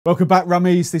Welcome back,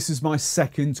 Rummies. This is my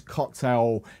second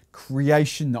cocktail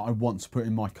creation that I want to put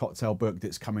in my cocktail book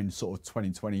that's coming sort of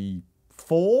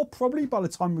 2024, probably by the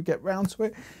time we get round to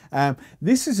it.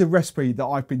 This is a recipe that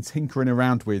I've been tinkering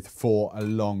around with for a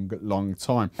long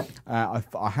time. I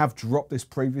have dropped this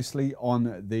previously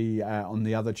on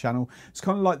the other channel. It's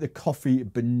kind of like the coffee,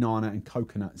 banana and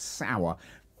coconut sour.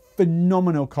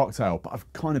 Phenomenal cocktail, but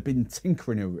I've kind of been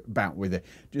tinkering about with it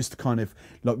just to kind of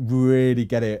like really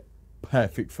get it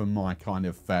perfect for my kind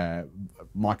of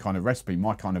recipe,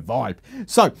 my kind of vibe.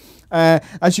 So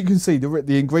as you can see,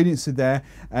 the ingredients are there.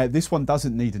 This one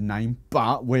doesn't need a name,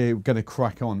 but we're going to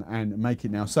crack on and make it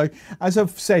now. So as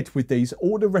I've said with these,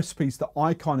 all the recipes that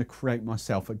I kind of create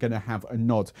myself are going to have a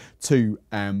nod to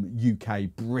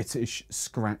UK British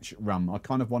scratch rum. I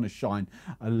kind of want to shine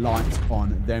a light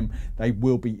on them. They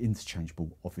will be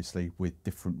interchangeable, obviously, with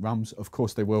different rums. Of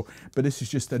course they will, but this is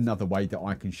just another way that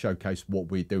I can showcase what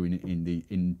we're doing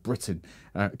in Britain.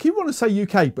 I keep wanting to say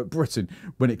UK, but Britain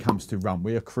when it comes to rum.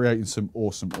 We are creating some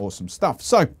awesome stuff.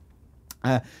 So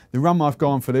the rum I've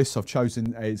gone for this, I've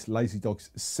chosen is Lazy Dog's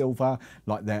Silver,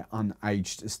 like their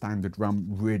unaged standard rum,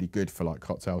 really good for like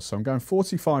cocktails. So I'm going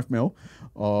 45 ml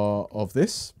of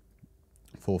this.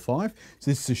 4-5. So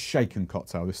this is a shaken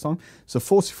cocktail this time. So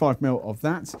 45 ml of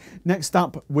that. Next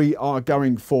up, we are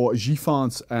going for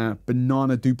Giffard's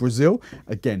Banana do Brazil.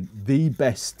 Again, the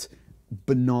best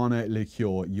banana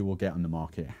liqueur you will get on the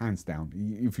market, hands down.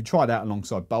 If you try that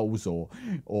alongside bowls or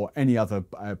any other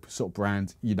sort of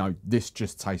brand, you know, this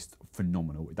just tastes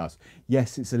phenomenal. It does.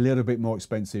 Yes, it's a little bit more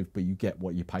expensive, but you get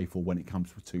what you pay for when it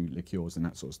comes to liqueurs and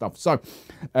that sort of stuff. So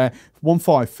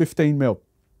 1.5, 15 ml,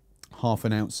 half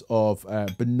an ounce of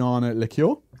banana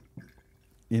liqueur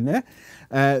in there.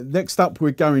 Next up,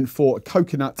 we're going for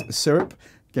coconut syrup.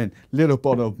 Again, little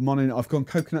bottle of mono. I've gone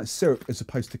coconut syrup as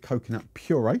opposed to coconut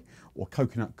puree or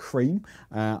coconut cream.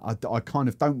 I kind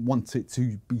of don't want it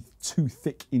to be too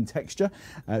thick in texture,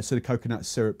 so the coconut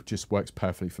syrup just works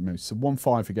perfectly for me. So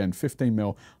 1.5 again, 15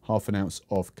 ml, half an ounce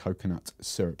of coconut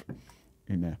syrup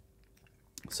in there.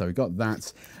 So we got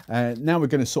that. Now we're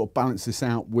going to sort of balance this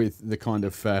out with the kind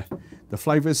of the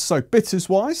flavours. So bitters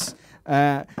wise,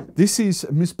 this is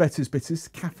Miss Betty's Bitters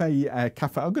Cafe. I'm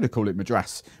going to call it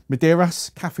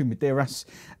Madeiras, Cafe Madeiras.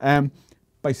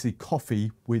 Basically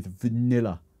coffee with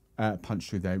vanilla punch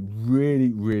through there.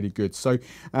 Really good. So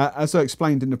as I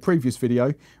explained in the previous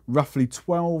video, roughly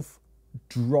 12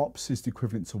 drops is the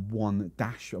equivalent to 1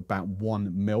 dash, about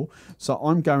 1 ml. So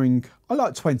I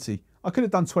like 20. I could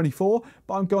have done 24,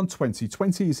 but I'm gone 20.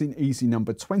 20 is an easy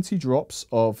number. 20 drops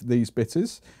of these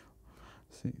bitters.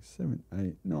 6, 7,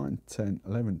 8, 9, 10,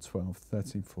 11, 12,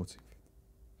 13, 14,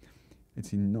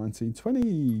 18, 19,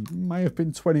 20. May have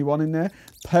been 21 in there.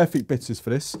 Perfect bitters for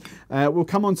this. We'll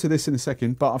come on to this in a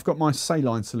second, but I've got my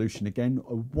saline solution again.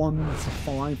 1 to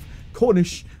 5.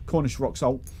 Cornish rock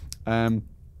salt.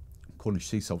 Cornish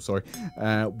sea salt, sorry,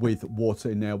 with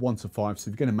water in there, 1 to 5. So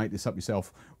if you're going to make this up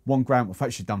yourself, 1 gram, I've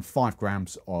actually done 5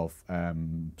 grams of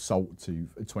salt to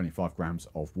 25 grams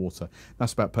of water.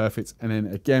 That's about perfect. And then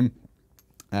again,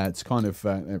 it's kind of,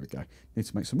 there we go. Need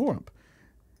to make some more up.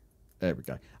 There we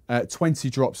go. 20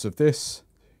 drops of this.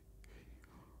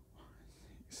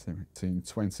 17,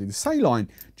 20. The saline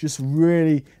just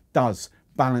really does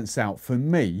balance out for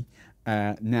me.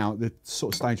 Now, the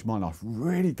sort of stage of my life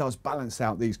really does balance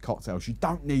out these cocktails. You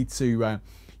don't need to,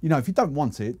 you know, if you don't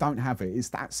want it, don't have it. It's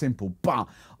that simple. But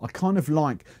I kind of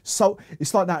like salt.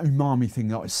 It's like that umami thing,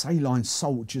 like saline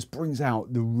salt just brings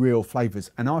out the real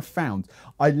flavours. And I've found,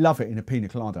 I love it in a pina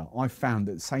colada. I've found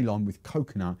that saline with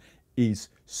coconut is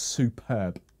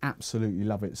superb. Absolutely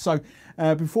love it. So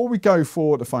before we go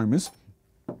for the foamers,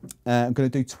 I'm going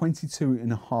to do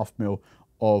 22.5 ml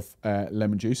of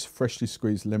lemon juice, freshly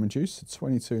squeezed lemon juice,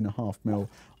 22.5 ml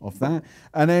of that.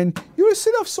 And then you will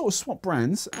see I've sort of swapped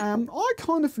brands. I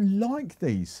kind of like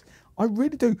these. I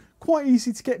really do. Quite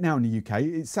easy to get now in the UK.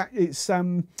 It's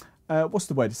what's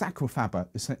the word? It's aquafaba,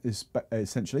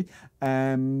 essentially.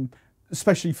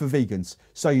 Especially for vegans.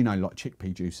 So, you know, like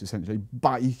chickpea juice, essentially.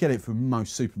 But you get it from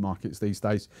most supermarkets these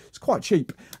days. It's quite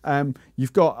cheap.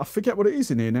 You've got, I forget what it is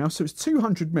in here now. So it's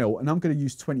 200 ml and I'm going to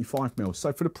use 25 ml.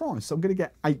 So for the price, I'm going to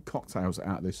get 8 cocktails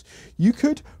out of this. You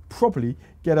could probably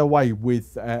get away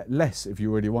with less if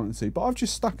you really wanted to. But I've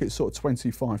just stuck it sort of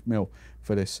 25 ml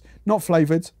for this. Not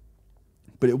flavoured,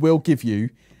 but it will give you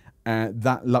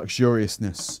that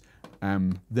luxuriousness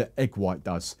that egg white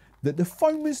does, that the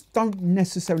foamers don't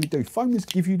necessarily do. Foamers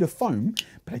give you the foam,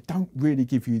 but they don't really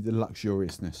give you the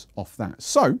luxuriousness of that.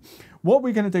 So what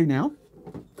we're going to do now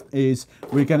is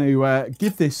we're going to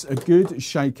give this a good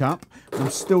shake up. I'm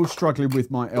still struggling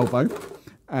with my elbow.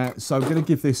 So I'm going to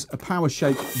give this a power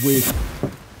shake with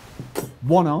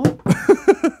one arm,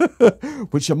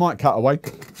 which I might cut away.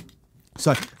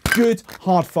 So good,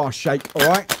 hard, fast shake, all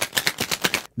right?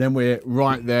 Then we're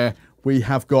right there. We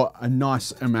have got a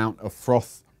nice amount of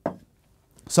froth.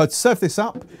 So to serve this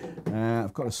up,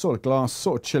 I've got a sort of glass,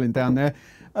 sort of chilling down there.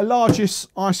 A largest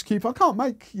ice cube. I can't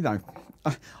make, you know,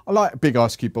 I like big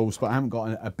ice cube balls, but I haven't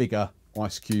got a bigger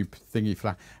ice cube thingy for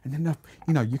that. And then,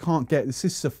 you know, you can't get, this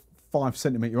is a 5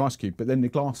 centimetre ice cube, but then the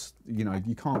glass, you know,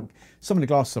 you can't, some of the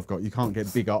glasses I've got, you can't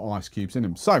get bigger ice cubes in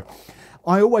them. So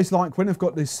I always like, when I've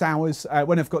got the sours,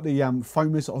 when I've got the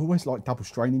foamers, I always like double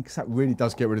straining because that really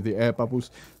does get rid of the air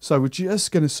bubbles. So we're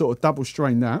just going to sort of double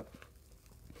strain that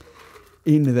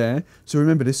in there. So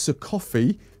remember, this is a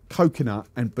coffee, coconut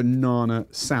and banana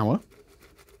sour.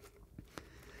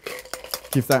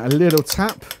 Give that a little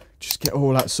tap, just get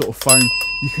all that sort of foam.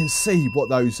 You can see what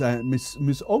those Miss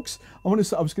Oggs, I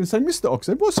was going to say Mr. Oggs,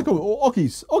 what's it called? Or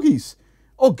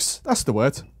Oggs, that's the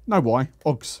word. No why,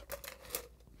 Oggs.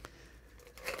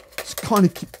 It's kind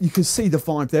of, you can see the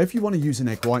vibe there. If you want to use an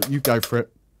egg white, you go for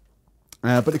it.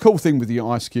 But the cool thing with the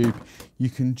ice cube, you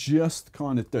can just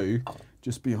kind of do,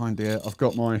 just behind here, I've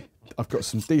got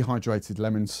some dehydrated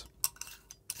lemons.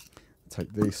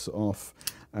 Take this off,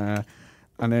 and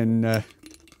then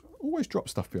always drop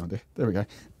stuff behind here. There we go.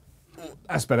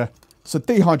 That's better. So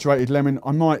dehydrated lemon.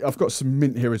 I've got some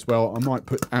mint here as well. I might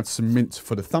add some mint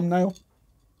for the thumbnail.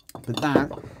 But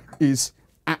that is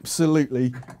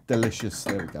absolutely delicious.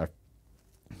 There we go.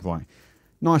 Right,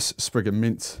 nice sprig of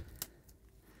mint.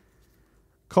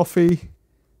 Coffee.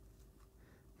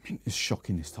 Mint is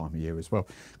shocking this time of year as well.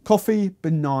 Coffee,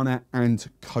 banana and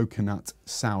coconut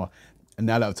sour. And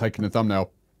now that I've taken the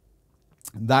thumbnail,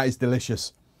 that is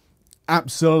delicious.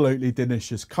 Absolutely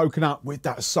delicious. Coconut with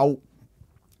that salt.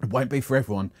 It won't be for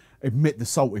everyone. Admit the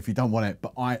salt if you don't want it,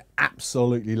 but I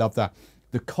absolutely love that.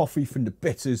 The coffee from the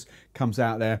bitters comes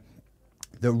out there.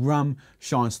 The rum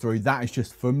shines through. That is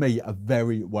just, for me, a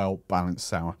very well balanced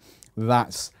sour.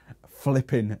 That's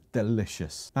flipping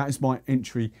delicious. That is my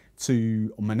entry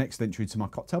to, or my next entry to my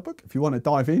cocktail book. If you want to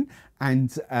dive in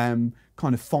and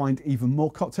kind of find even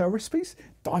more cocktail recipes,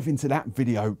 dive into that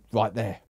video right there.